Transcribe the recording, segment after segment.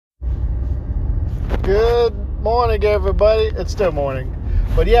Good morning, everybody. It's still morning.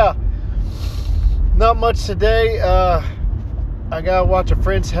 But yeah, not much today. I gotta watch a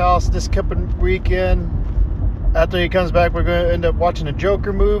friend's house this coming weekend. After he comes back, we're gonna end up watching a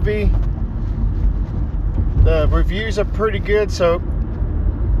Joker movie. The reviews are pretty good, so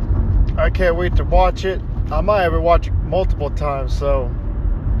I can't wait to watch it. I might ever watch it multiple times, so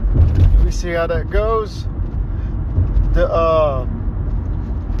we see how that goes.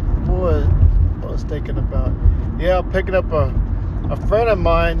 What I was thinking about, picking up a friend of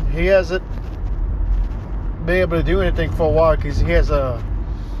mine. He hasn't been able to do anything for a while because he had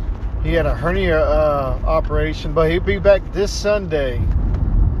a hernia operation, but he'll be back this Sunday.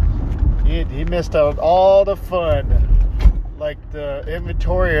 He missed out on all the fun, like the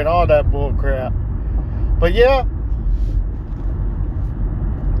inventory and all that bull crap. But yeah,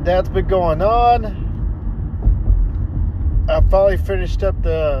 that's been going on. I finally finished up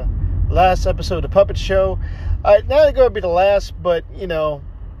the last episode of the Puppet Show. Not going to be the last, but I'm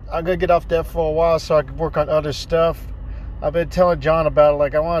going to get off that for a while so I can work on other stuff. I've been telling John about it,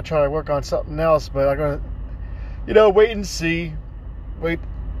 like I want to try to work on something else, but I'm going to, wait and see. Wait.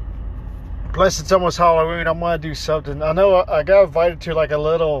 Plus, it's almost Halloween. I'm going to do something. I know I got invited to like a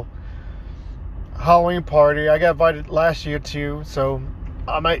little Halloween party. I got invited last year too, so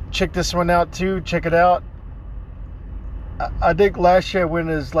I might check this one out too. Check it out. I think last year I went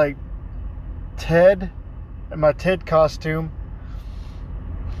as like Ted in my Ted costume,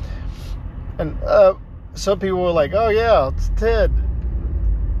 and some people were like, "Oh yeah, it's Ted."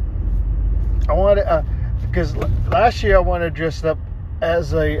 I wanted because last year I wanted to dress up as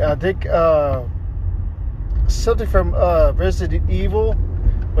something from Resident Evil,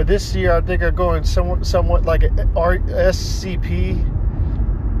 but this year I think I'm going somewhat like an SCP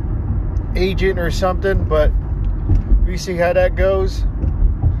agent or something. But we see how that goes.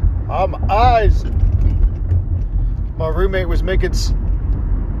 My eyes. My roommate was making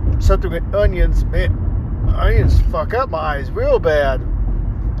something with onions. Man, onions fuck up my eyes real bad.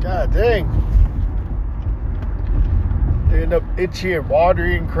 God dang. They end up itchy and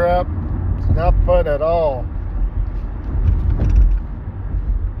watery and crap. It's not fun at all.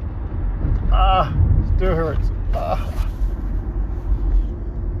 Still hurts.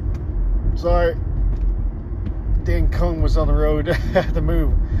 Sorry. Dang cone was on the road. Had to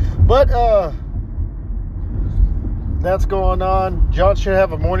move. But that's going on. John should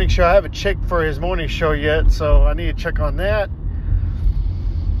have a morning show. I haven't checked for his morning show yet, so I need to check on that.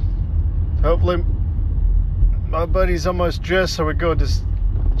 Hopefully my buddy's almost dressed, so we go just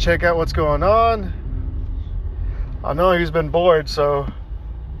check out what's going on. I know he's been bored, so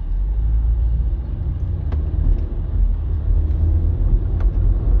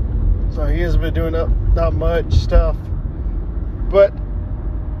he hasn't been doing not much stuff. But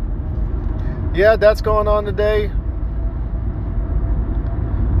yeah, that's going on today.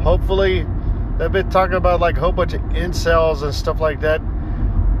 Hopefully, they've been talking about like a whole bunch of incels and stuff like that.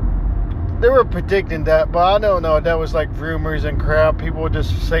 They were predicting that, but I don't know. That was like rumors and crap. People were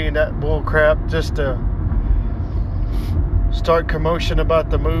just saying that bull crap just to start commotion about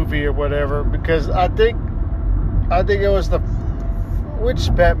the movie or whatever. Because I think it was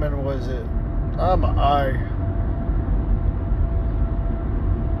which Batman was it?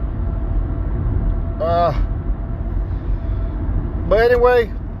 But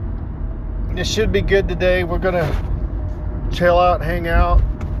anyway, it should be good today. We're gonna chill out, hang out.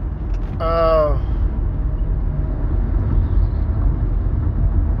 Oh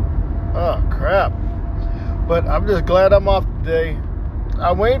crap. But I'm just glad I'm off today.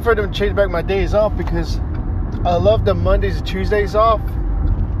 I'm waiting for them to change back my days off because I love the Mondays and Tuesdays off.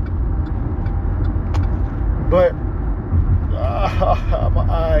 But my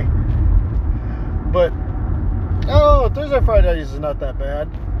eye. But Thursday, Fridays is not that bad.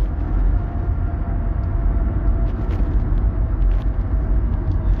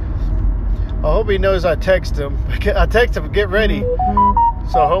 I hope he knows I text him. I text him, get ready.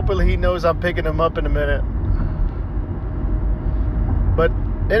 So hopefully he knows I'm picking him up in a minute. But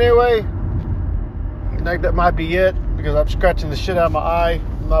anyway, I think that might be it because I'm scratching the shit out of my eye.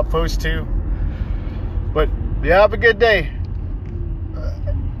 I'm not supposed to. But yeah, have a good day.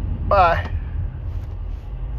 Bye.